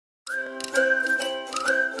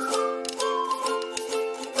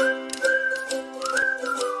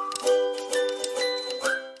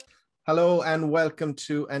Hello and welcome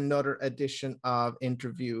to another edition of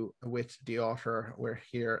Interview with the Author. We're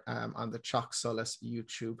here on the Teach Solas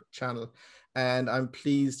YouTube channel, and I'm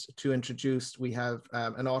pleased to introduce, we have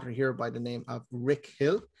an author here by the name of Rick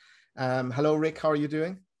Hill. Hello, Rick, how are you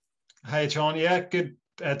doing? Hi, John. Yeah, good.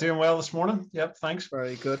 Doing well this morning. Yep, thanks.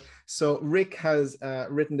 Very good. So Rick has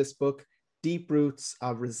written this book, Deep Roots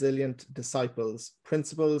of Resilient Disciples,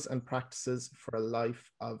 Principles and Practices for a Life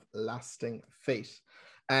of Lasting Faith.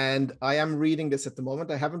 And I am reading this at the moment.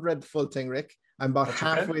 I haven't read the full thing, Rick. I'm about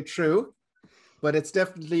halfway through, but it's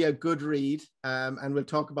definitely a good read. And we'll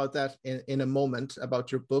talk about that in a moment, about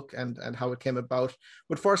your book and how it came about.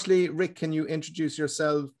 But firstly, Rick, can you introduce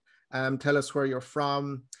yourself? Tell us where you're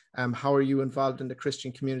from. How are you involved in the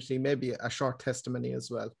Christian community? Maybe a short testimony as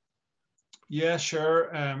well. Yeah, sure.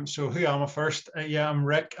 So who am I first? I'm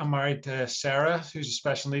Rick. I'm married to Sarah, who's a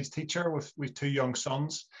special needs teacher with two young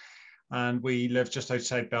sons. And we live just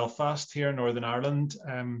outside Belfast here in Northern Ireland.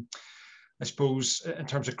 I suppose in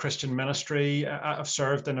terms of Christian ministry, I've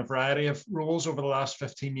served in a variety of roles over the last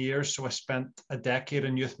 15 years. So I spent a decade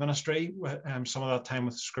in youth ministry, some of that time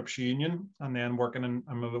with Scripture Union, and then working in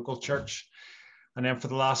my local church. And then for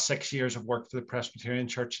the last 6 years, I've worked for the Presbyterian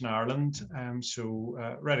Church in Ireland.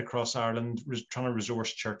 Right across Ireland, trying to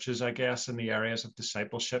resource churches, I guess, in the areas of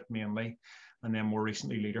discipleship mainly, and then more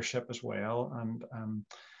recently leadership as well. And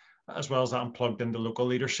as well as that, I'm plugged into local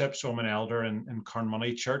leadership. So I'm an elder in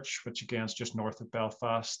Carnmoney Church, which again is just north of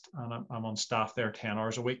Belfast. And I'm on staff there 10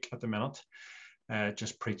 hours a week at the minute,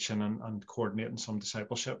 just preaching and coordinating some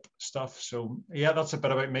discipleship stuff. So yeah, that's a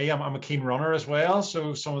bit about me. I'm a keen runner as well.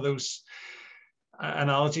 So some of those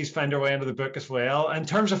analogies find their way into the book as well. In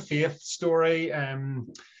terms of faith story,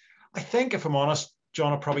 I think if I'm honest,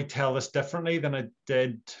 John, I'll probably tell this differently than I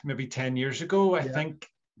did maybe 10 years ago. I think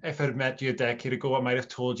if I'd met you a decade ago, I might have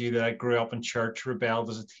told you that I grew up in church, rebelled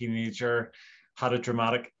as a teenager, had a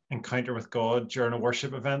dramatic encounter with God during a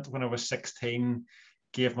worship event when I was 16,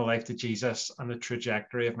 gave my life to Jesus, and the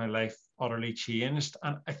trajectory of my life utterly changed.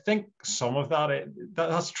 And I think some of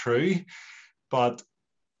that's true, but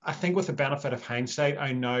I think with the benefit of hindsight,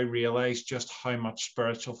 I now realize just how much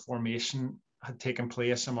spiritual formation had taken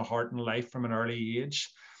place in my heart and life from an early age.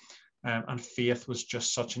 And faith was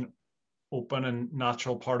just such an open and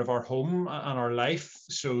natural part of our home and our life.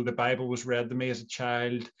 So the Bible was read to me as a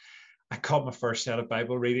child. I got my first set of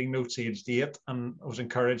Bible reading notes aged 8, and I was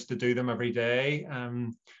encouraged to do them every day.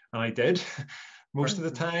 And I did most of the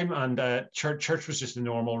time. And church was just a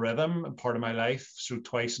normal rhythm, part of my life. So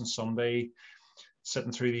twice on Sunday,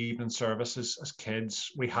 sitting through the evening services as kids,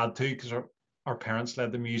 we had to, because our parents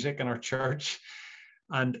led the music in our church.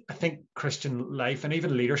 And I think Christian life and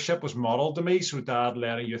even leadership was modeled to me. So Dad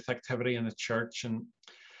led a youth activity in the church. And,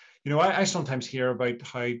 I sometimes hear about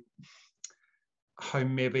how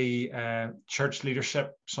maybe church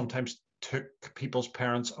leadership sometimes took people's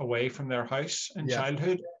parents away from their house in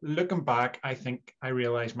childhood. Looking back, I think I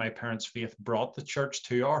realized my parents' faith brought the church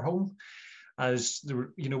to our home, as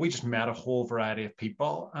we just met a whole variety of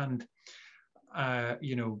people. And,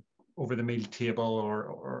 over the meal table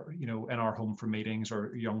or in our home for meetings,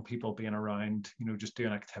 or young people being around, just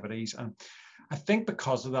doing activities. And I think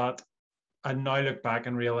because of that, I now look back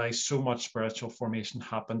and realize so much spiritual formation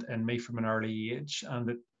happened in me from an early age. And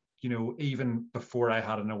that, even before I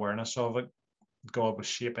had an awareness of it, God was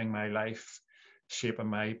shaping my life, shaping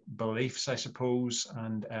my beliefs, I suppose.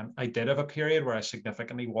 And I did have a period where I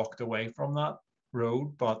significantly walked away from that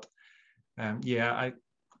road. But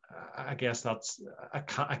I guess I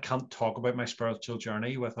can't talk about my spiritual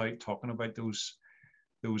journey without talking about those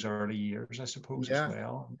early years, I suppose, as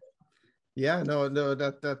well. Yeah, no,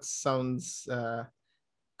 that sounds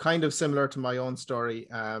kind of similar to my own story.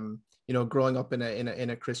 Growing up in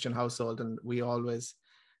a Christian household, and we always,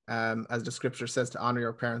 as the scripture says, to honor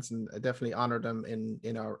your parents, and definitely honor them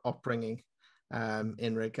in our upbringing,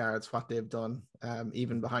 in regards what they've done,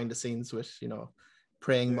 even behind the scenes with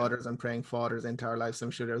praying mothers and praying fathers into our lives. I'm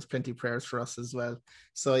sure there was plenty of prayers for us as well.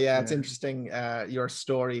 So it's interesting. Your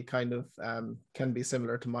story kind of can be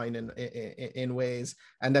similar to mine in ways.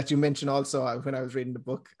 And that you mentioned also, when I was reading the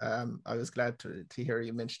book, I was glad to hear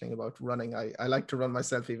you mentioning about running. I like to run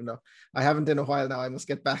myself, even though I haven't in a while now. I must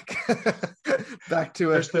get back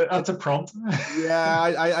to it. That's a prompt.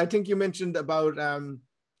 I think you mentioned about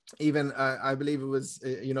even I believe it was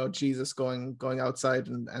Jesus going outside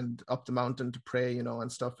and up the mountain to pray,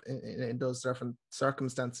 and stuff in those different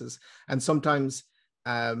circumstances. And sometimes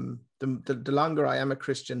the longer I am a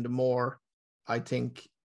Christian, the more I think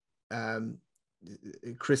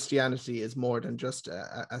Christianity is more than just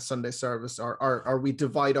a Sunday service, or we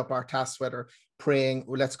divide up our tasks, whether praying,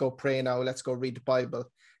 let's go pray now, let's go read the Bible.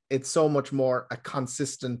 it's so much more a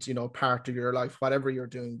consistent, part of your life, whatever you're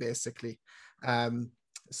doing, basically.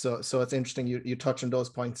 So it's interesting you touch on those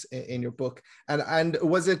points in your book. And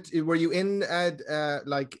were you in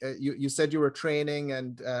you said you were training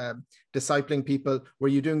and discipling people? Were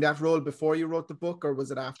you doing that role before you wrote the book, or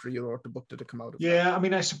was it after you wrote the book did it come out of Yeah, that? I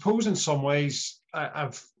mean, I suppose in some ways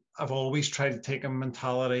I've always tried to take a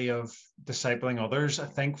mentality of discipling others. I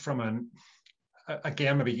think from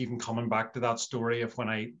again, maybe even coming back to that story of when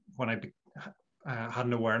I had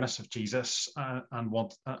an awareness of Jesus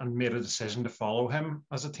and made a decision to follow him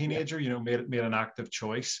as a teenager, made an active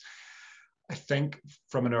choice. I think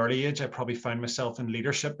from an early age, I probably found myself in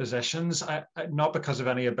leadership positions, not because of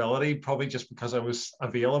any ability, probably just because I was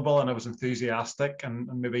available and I was enthusiastic and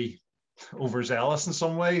maybe overzealous in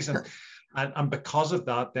some ways. And because of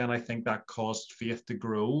that, then I think that caused faith to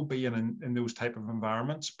grow, being in those type of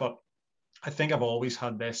environments. But I think I've always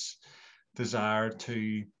had this desire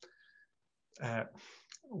to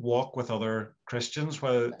walk with other Christians,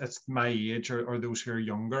 whether it's my age or those who are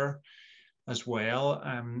younger as well.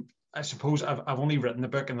 I suppose I've only written the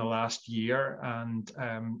book in the last year, and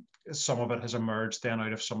some of it has emerged then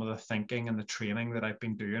out of some of the thinking and the training that I've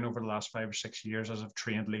been doing over the last 5 or 6 years as I've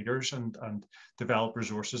trained leaders and developed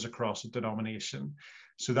resources across the denomination.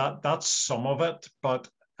 So that's some of it. But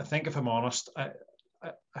I think, if I'm honest,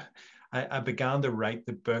 I began to write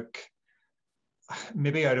the book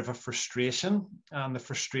maybe out of a frustration, and the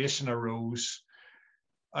frustration arose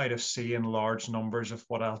out of seeing large numbers of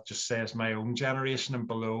what I'll just say is my own generation and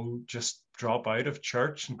below just drop out of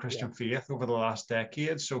church and Christian faith over the last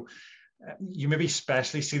decade. So you maybe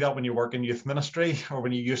especially see that when you work in youth ministry, or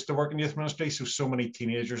when you used to work in youth ministry. So many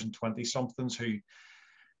teenagers and 20-somethings who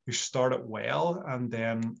started well and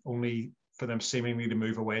then only for them seemingly to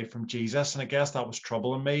move away from Jesus. And I guess that was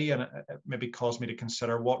troubling me, and it maybe caused me to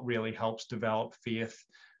consider what really helps develop faith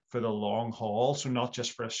for the long haul. So not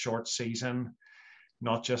just for a short season,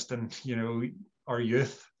 not just in our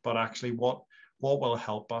youth, but actually what will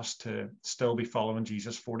help us to still be following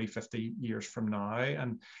Jesus 40, 50 years from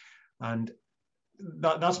now. And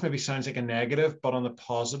that's maybe sounds like a negative, but on the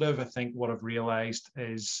positive, I think what I've realized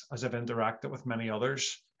is, as I've interacted with many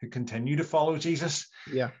others who continue to follow Jesus,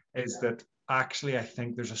 is that actually I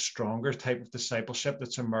think there's a stronger type of discipleship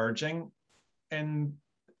that's emerging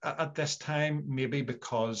at this time, maybe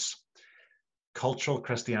because cultural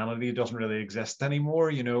Christianity doesn't really exist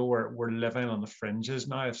anymore. We're living on the fringes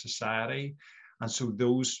now of society. And so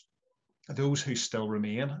those who still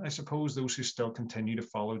remain, I suppose, those who still continue to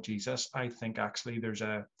follow Jesus, I think actually there's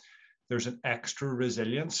an extra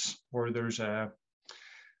resilience, or there's a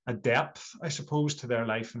depth, I suppose, to their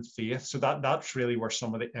life and faith. So that's really where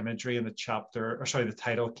some of the imagery in the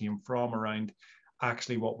title came from, around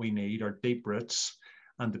actually what we need are deep roots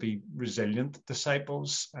and to be resilient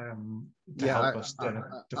disciples to help us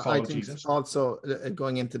to follow I think Jesus. Also,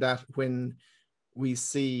 going into that, when we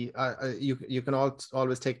see, you can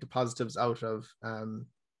always take the positives out of,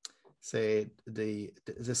 say, the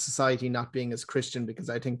society not being as Christian, because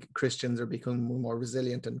I think Christians are becoming more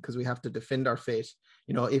resilient, and because we have to defend our faith.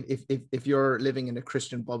 If you're living in a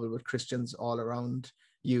Christian bubble with Christians all around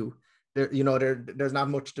you, there's not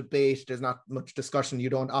much debate, there's not much discussion,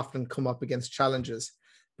 you don't often come up against challenges.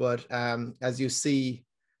 But as you see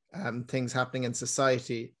things happening in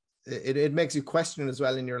society, it makes you question as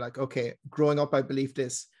well. And you're like, okay, growing up, I believed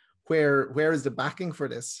this. Where is the backing for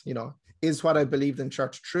this? Is what I believed in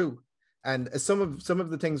church true? And some of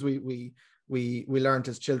the things we learned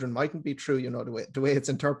as children mightn't be true. The way it's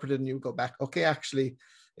interpreted, and you go back, okay, actually,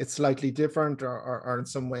 it's slightly different, or in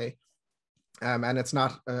some way. And it's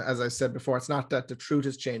not, as I said before, it's not that the truth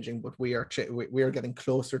is changing, but we are getting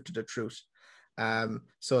closer to the truth.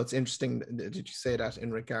 So it's interesting. Did you say that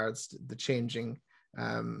in regards to the changing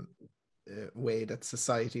way that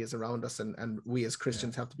society is around us, and we as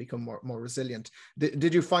Christians have to become more resilient?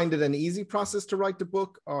 Did you find it an easy process to write the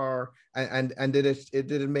book, or did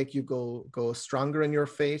it make you go stronger in your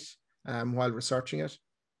faith while researching it?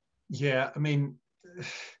 Yeah, I mean,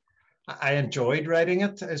 I enjoyed writing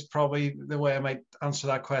it, is probably the way I might answer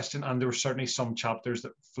that question. And there were certainly some chapters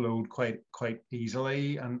that flowed quite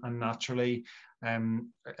easily and naturally. I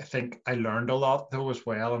think I learned a lot though as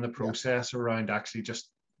well in the process around actually just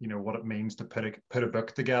what it means to put a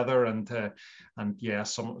book together, and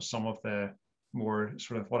some of the more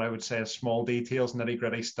sort of what I would say is small details, nitty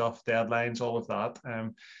gritty stuff, deadlines, all of that.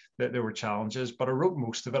 That there were challenges, but I wrote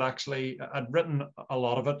most of it actually. I'd written a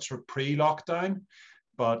lot of it sort of pre-lockdown.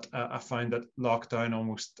 But I found that lockdown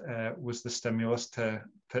almost was the stimulus to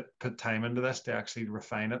put time into this, to actually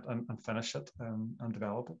refine it and finish it and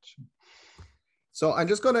develop it. So I'm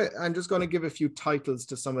just gonna give a few titles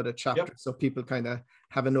to some of the chapters, Yep. so people kind of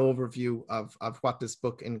have an overview of what this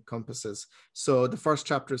book encompasses. So the first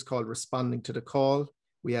chapter is called Responding to the Call.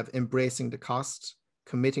 We have Embracing the Cost,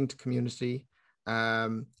 Committing to Community,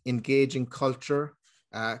 Engaging Culture,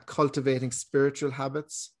 Cultivating Spiritual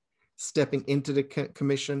Habits, Stepping into the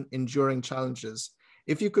Commission, Enduring Challenges.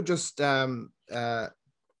 If you could just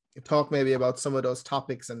talk maybe about some of those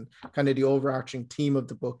topics and kind of the overarching theme of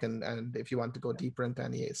the book, and if you want to go deeper into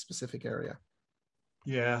any specific area.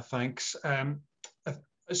 Yeah, thanks.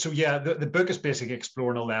 So yeah, the book is basically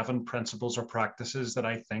exploring 11 principles or practices that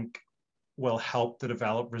I think will help to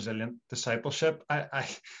develop resilient discipleship.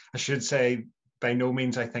 I should say, by no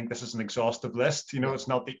means I think this is an exhaustive list. It's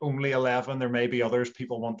not the only 11. There may be others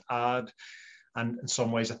people want to add. And in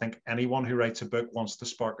some ways, I think anyone who writes a book wants to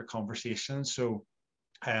spark a conversation. So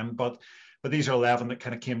but these are 11 that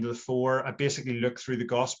kind of came to the fore. I basically look through the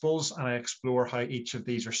Gospels and I explore how each of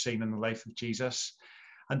these are seen in the life of Jesus.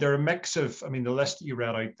 And they're a mix of, the list that you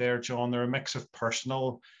read out there, John, they're a mix of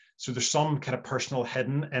personal. So there's some kind of personal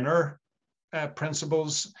hidden inner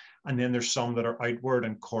principles, and then there's some that are outward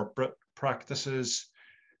and corporate practices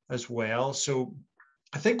as well. So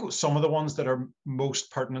I think some of the ones that are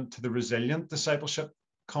most pertinent to the resilient discipleship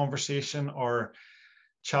conversation are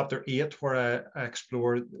chapter 8, where I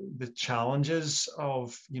explore the challenges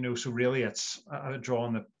of, so really I draw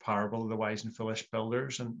on the parable of the wise and foolish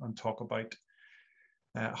builders and talk about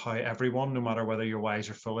how everyone, no matter whether you're wise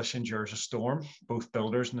or foolish, endures a storm. Both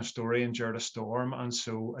builders in the story endured a storm. And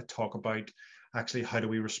so I talk about actually how do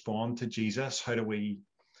we respond to Jesus? How do we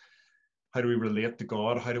relate to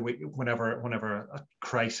God? How do we, whenever a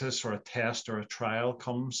crisis or a test or a trial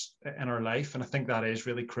comes in our life? And I think that is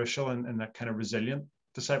really crucial in that kind of resilient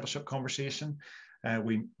discipleship conversation.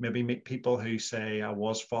 We maybe meet people who say, I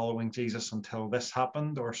was following Jesus until this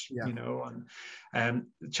happened, or, and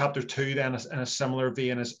chapter 2 then in a similar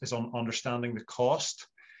vein is on understanding the cost.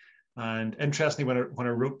 And interestingly, when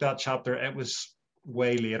I wrote that chapter, it was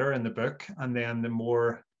way later in the book. And then the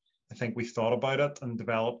more I think we thought about it and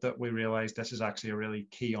developed it, we realized this is actually a really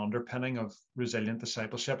key underpinning of resilient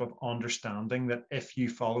discipleship, of understanding that if you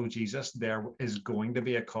follow Jesus, there is going to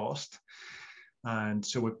be a cost. And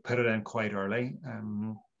so we put it in quite early.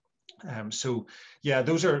 So yeah,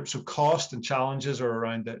 so cost and challenges are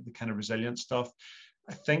around the kind of resilient stuff.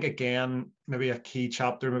 I think, again, maybe a key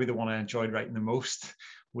chapter, maybe the one I enjoyed writing the most,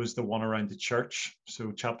 was the one around the church.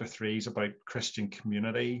 So chapter 3 is about Christian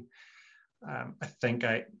community. I think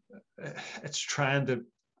it's trying to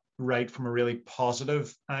write from a really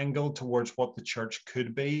positive angle towards what the church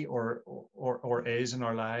could be or is in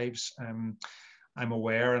our lives. I'm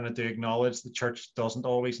aware and I do acknowledge the church doesn't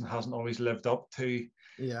always and hasn't always lived up to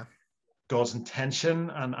God's intention,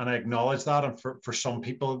 and I acknowledge that. And for some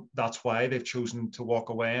people, that's why they've chosen to walk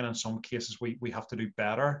away. And in some cases, we have to do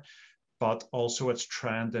better. But also it's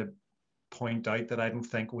trying to point out that I don't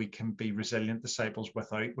think we can be resilient disciples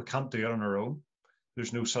we can't do it on our own.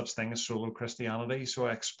 There's no such thing as solo Christianity. So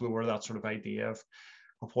I explore that sort of idea of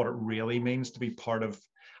what it really means to be part of,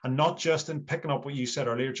 and not just in picking up what you said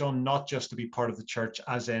earlier, John, not just to be part of the church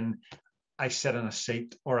as in I sit in a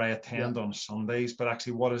seat or I attend on Sundays, but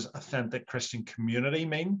actually what does authentic Christian community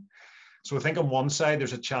mean? So I think on one side,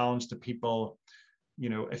 there's a challenge to people,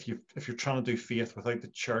 if you're trying to do faith without the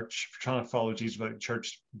church, if you're trying to follow Jesus without the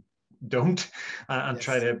church, don't, and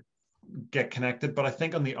try to get connected. But I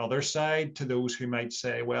think on the other side, to those who might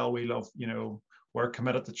say, well, we love, we're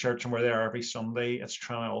committed to church and we're there every Sunday, it's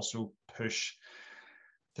trying to also push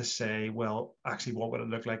to say, well, actually, what would it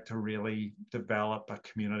look like to really develop a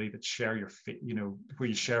community that share your faith, where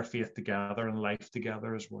you share faith together and life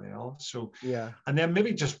together as well. So, and then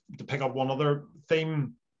maybe just to pick up one other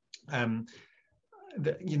theme, I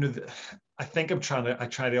think I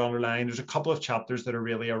try to underline, there's a couple of chapters that are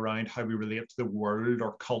really around how we relate to the world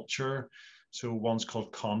or culture. So one's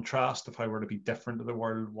called Contrast, if I were to be different to the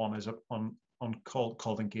world. One is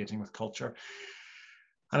called Engaging with Culture.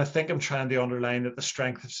 And I think I'm trying to underline that the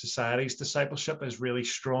strength of society's discipleship is really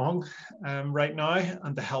strong right now,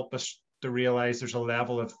 and to help us to realize there's a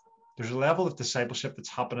level of discipleship that's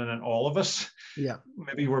happening in all of us. Yeah.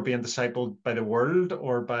 Maybe we're being discipled by the world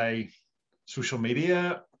or by social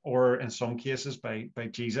media, or in some cases by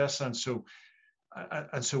Jesus. And so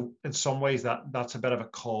in some ways that's a bit of a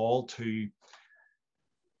call to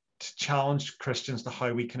challenge Christians to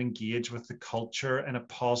how we can engage with the culture in a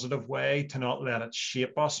positive way, to not let it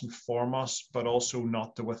shape us and form us, but also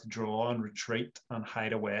not to withdraw and retreat and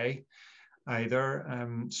hide away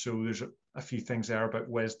either. So there's a few things there about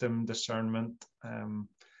wisdom, discernment,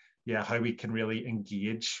 yeah, how we can really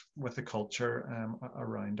engage with the culture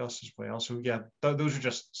around us as well. So yeah, those are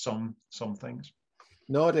just some things.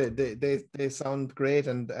 No, they sound great.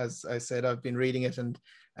 And as I said, I've been reading it, and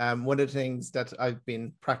one of the things that I've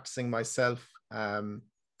been practicing myself, one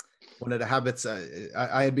of the habits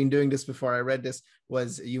I had been doing this before I read this,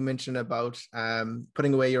 was you mentioned about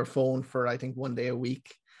putting away your phone for, I think, 1 day a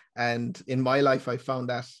week. And in my life, I found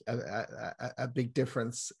that a big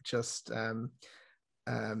difference. Just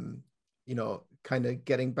you know, kind of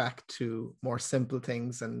getting back to more simple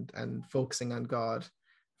things and focusing on God,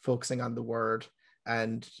 focusing on the Word.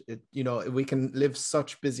 And it, you know, we can live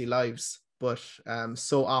such busy lives, but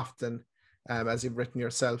so often, as you've written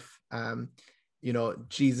yourself, you know,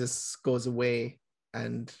 Jesus goes away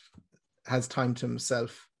and has time to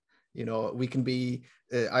himself. You know, we can be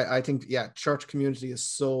I think, yeah, church community is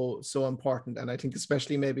so important. And I think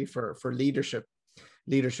especially maybe for leadership,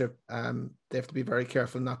 they have to be very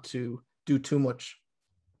careful not to do too much,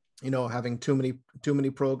 you know, having too many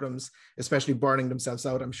programs, especially burning themselves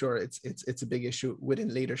out. I'm sure it's a big issue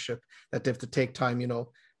within leadership, that they have to take time, you know,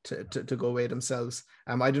 to go away themselves.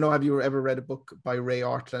 I don't know, have you ever read a book by Ray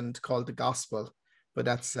Ortland called The Gospel? But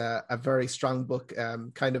that's a very strong book,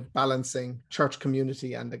 kind of balancing church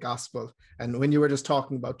community and the gospel. And when you were just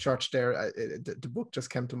talking about church there, the book just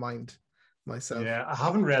came to mind myself. Yeah, I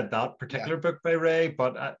haven't read that particular book by Ray,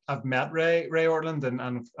 but I've met Ray Ortland,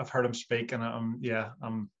 and I've heard him speak, and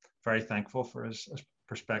I'm very thankful for his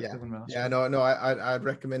perspective and ministry. Yeah, no, I'd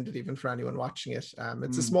recommend it even for anyone watching it.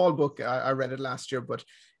 It's a small book. I read it last year, but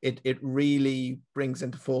it really brings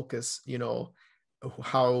into focus, you know,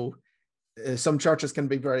 how some churches can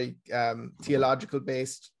be very theological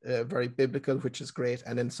based, very biblical, which is great,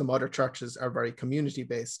 and then some other churches are very community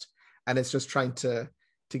based, and it's just trying to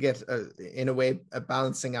get in a way a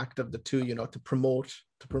balancing act of the two, you know, to promote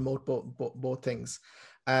both things.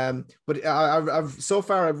 But I've so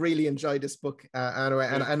far I've really enjoyed this book anyway,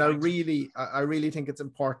 and I really think it's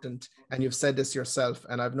important, and you've said this yourself,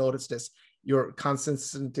 and I've noticed this, you're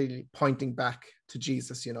constantly pointing back to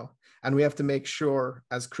Jesus, you know. And we have to make sure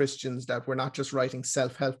as Christians that we're not just writing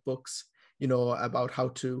self-help books, you know, about how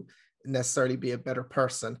to necessarily be a better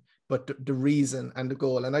person, but the reason and the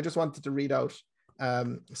goal. And I just wanted to read out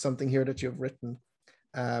something here that you've written.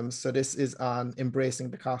 So this is on embracing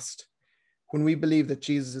the cost. When we believe that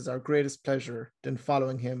Jesus is our greatest pleasure, then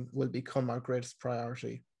following him will become our greatest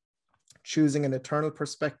priority. Choosing an eternal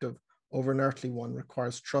perspective over an earthly one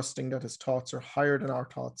requires trusting that his thoughts are higher than our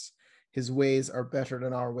thoughts. His ways are better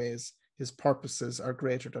than our ways. His purposes are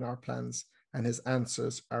greater than our plans, and his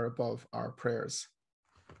answers are above our prayers.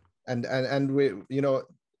 And we, you know,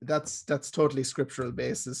 that's totally scriptural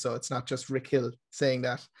basis. So it's not just Rick Hill saying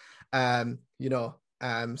that, you know,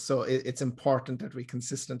 so it's important that we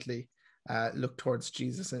consistently look towards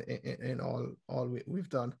Jesus in all we've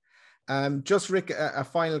done. Just Rick, a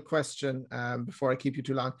final question before I keep you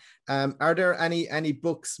too long. Are there any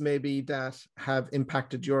books maybe that have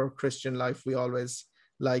impacted your Christian life? We always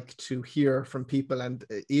like to hear from people, and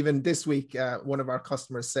even this week, one of our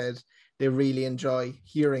customers said they really enjoy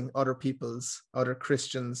hearing other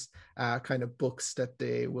Christians kind of books that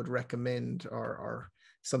they would recommend, or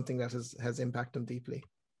something that has impacted them deeply.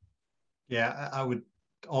 Yeah, I would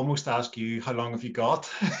almost ask you, how long have you got?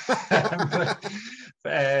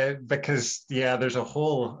 Because yeah, there's a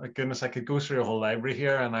whole, goodness, I could go through a whole library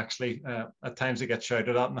here, and actually at times I get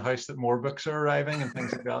shouted at in the house that more books are arriving and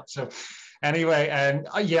things like that. So anyway, and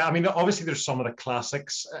yeah, I mean, obviously there's some of the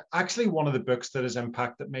classics. Actually, one of the books that has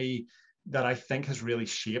impacted me, that I think has really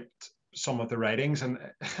shaped some of the writings, and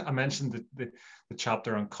I mentioned the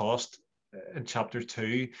chapter on cost in chapter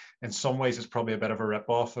 2. In some ways it's probably a bit of a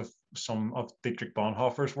rip-off of some of Dietrich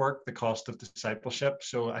Bonhoeffer's work, The Cost of Discipleship.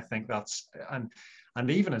 So I think that's, and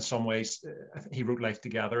even in some ways he wrote Life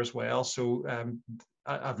Together as well. So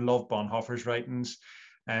I've loved Bonhoeffer's writings.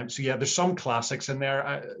 So yeah, there's some classics in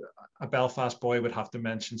there. A Belfast boy would have to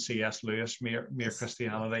mention C.S. Lewis, Mere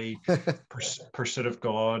Christianity, Pursuit of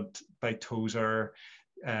God by Tozer,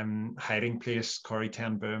 Hiding Place, Corrie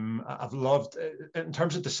ten Boom. I've loved, in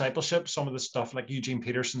terms of discipleship, some of the stuff like Eugene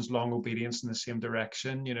Peterson's Long Obedience in the Same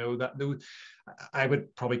Direction, you know, that I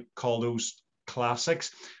would probably call those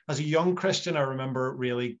classics. As a young Christian, I remember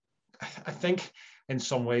really, I think in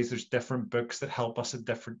some ways there's different books that help us at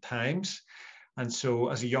different times. And so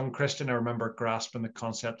as a young Christian, I remember grasping the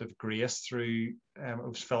concept of grace through, it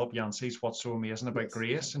was Philip Yancey's What's So Amazing About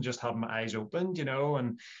Grace, and just having my eyes opened, you know,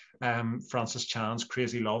 and Francis Chan's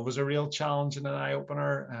Crazy Love was a real challenge and an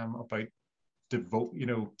eye-opener about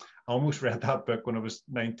almost read that book when I was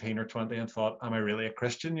 19 or 20 and thought, am I really a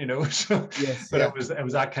Christian? So, Yes, but yeah. it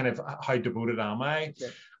was that kind of, how devoted am I? Yeah.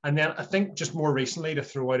 And then I think just more recently, to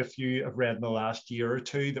throw out a few I've read in the last year or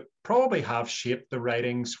two that probably have shaped the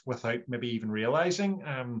writings without maybe even realizing.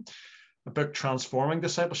 A book, Transforming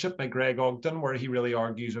Discipleship by Greg Ogden, where he really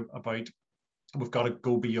argues about we've got to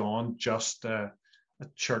go beyond just a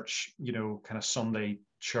church, kind of Sunday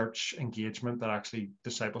church engagement, that actually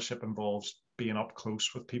discipleship involves being up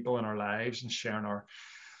close with people in our lives and sharing our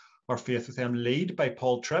faith with them. Lead by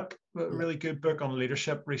Paul Tripp, a really good book on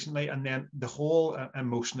leadership recently. And then the whole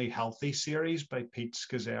Emotionally Healthy series by Pete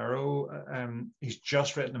Scazzero. He's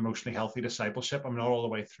just written Emotionally Healthy Discipleship. I'm not all the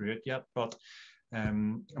way through it yet, but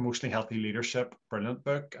Emotionally Healthy Leadership, brilliant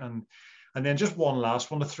book. And then just one last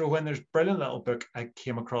one to throw in. There's a brilliant little book I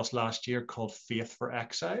came across last year called Faith for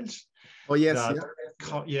Exiles. Oh, yes.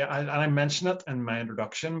 And I mentioned it in my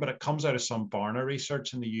introduction, but it comes out of some Barna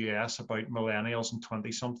research in the US about millennials and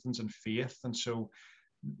 20-somethings and faith. And so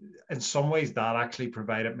in some ways that actually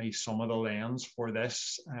provided me some of the lens for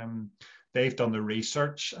this. They've done the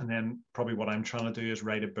research, and then probably what I'm trying to do is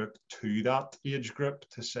write a book to that age group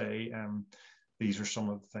to say, these are some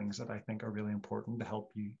of the things that I think are really important to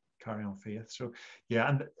help you carry on faith. So yeah,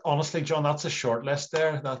 and honestly, John, that's a short list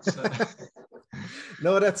there. That's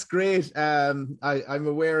No, that's great. I'm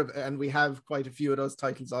aware of, and we have quite a few of those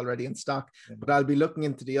titles already in stock, but I'll be looking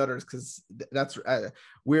into the others, because that's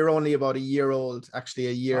we're only about a year old, actually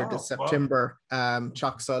a year this September.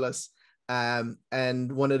 Teach Solas,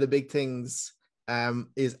 and one of the big things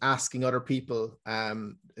is asking other people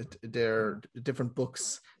their different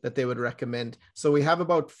books that they would recommend. So we have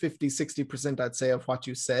about 50-60%, I'd say, of what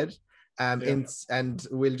you said. And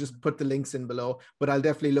we'll just put the links in below, but I'll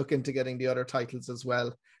definitely look into getting the other titles as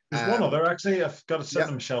well. There's one other, actually, I've got it sitting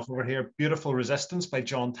on my shelf over here, Beautiful Resistance by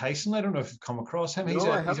John Tyson. I don't know if you've come across him. He's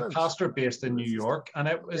a pastor based in New York, and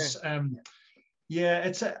it was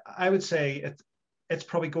I would say it's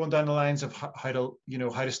probably going down the lines of how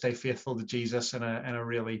to stay faithful to Jesus in a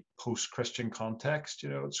really post-Christian context.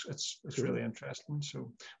 It's really interesting.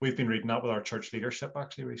 So we've been reading that with our church leadership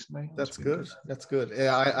actually recently. That's good. That's good.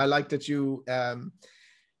 Yeah, I like that you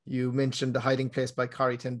mentioned The Hiding Place by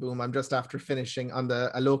Corrie ten Boom. I'm just after finishing on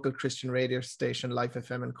a local Christian radio station, Life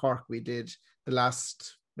FM in Cork. We did the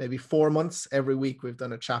last maybe 4 months. Every week we've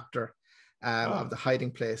done a chapter of The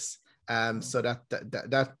Hiding Place. So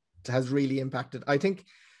that has really impacted. I think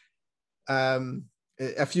a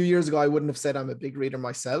few years ago I wouldn't have said I'm a big reader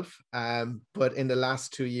myself, but in the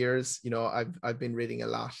last 2 years, I've been reading a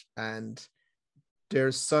lot, and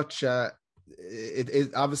there's such it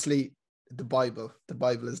is obviously the Bible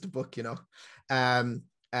is the book, and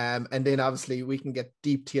then obviously we can get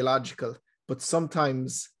deep theological, but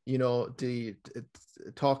sometimes the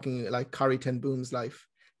talking like Corrie ten Boom's life,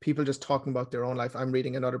 people just talking about their own life. I'm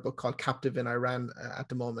reading another book called Captive in Iran at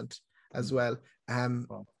the moment as well. And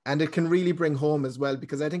it can really bring home as well,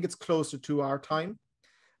 because I think it's closer to our time.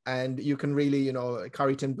 And you can really,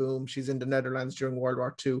 Corrie ten Boom, she's in the Netherlands during World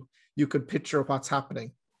War II. You could picture what's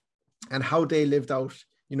happening and how they lived out,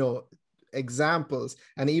 examples.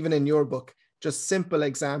 And even in your book, just simple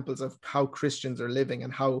examples of how Christians are living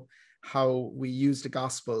and how we use the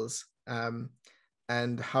Gospels,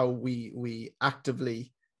 and how we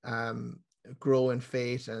actively grow in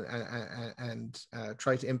faith and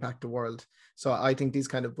try to impact the world. So I think these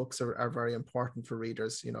kind of books are very important for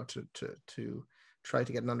readers, to try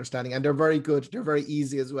to get an understanding. And they're very good. They're very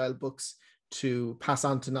easy as well, books to pass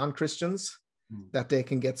on to non-Christians, that they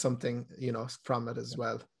can get something, from it as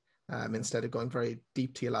well, instead of going very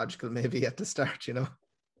deep theological maybe at the start,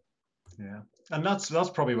 Yeah, and that's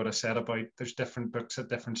probably what I said about there's different books at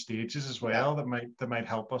different stages as well that might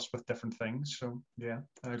help us with different things. So yeah,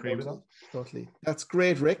 I agree with that. Totally. That's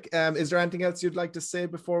great, Rick. Is there anything else you'd like to say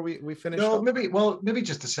before we finish? No, maybe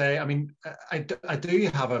just to say, I mean, I do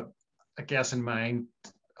have a guess in mind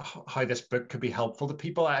how this book could be helpful to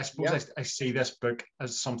people. I suppose I see this book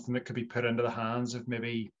as something that could be put into the hands of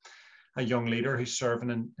maybe a young leader who's serving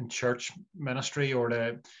in church ministry, or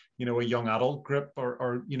a young adult group,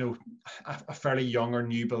 or a fairly young or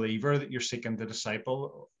new believer that you're seeking to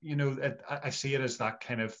disciple. I see it as that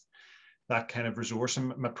kind of resource.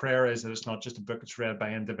 And my prayer is that it's not just a book that's read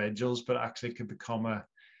by individuals, but actually could become a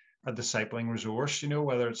discipling resource,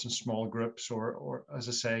 whether it's in small groups or as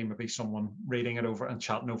I say, maybe someone reading it over and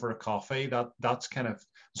chatting over a coffee. That's kind of,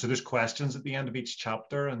 so there's questions at the end of each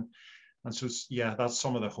chapter, and And so, yeah, that's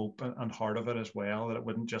some of the hope and heart of it as well, that it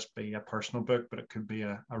wouldn't just be a personal book, but it could be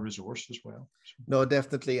a resource as well. No,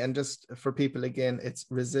 definitely. And just for people, again, it's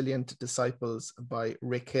Resilient Disciples by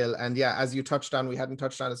Rick Hill. And yeah, as you touched on, we hadn't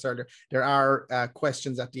touched on this earlier, there are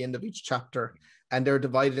questions at the end of each chapter, and they're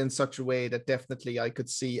divided in such a way that definitely I could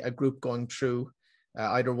see a group going through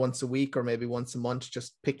either once a week or maybe once a month,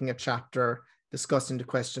 just picking a chapter, discussing the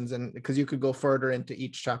questions, and because you could go further into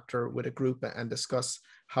each chapter with a group and discuss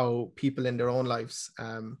how people in their own lives,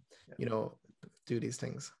 do these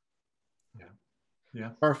things.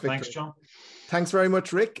 Yeah. Perfect. Thanks, John. Thanks very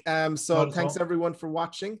much, Rick. So thanks everyone for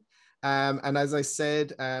watching. And as I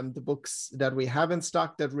said, the books that we have in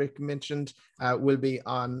stock that Rick mentioned will be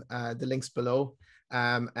on the links below.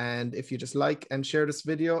 And if you just like and share this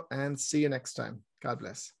video, and see you next time. God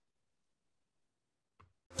bless.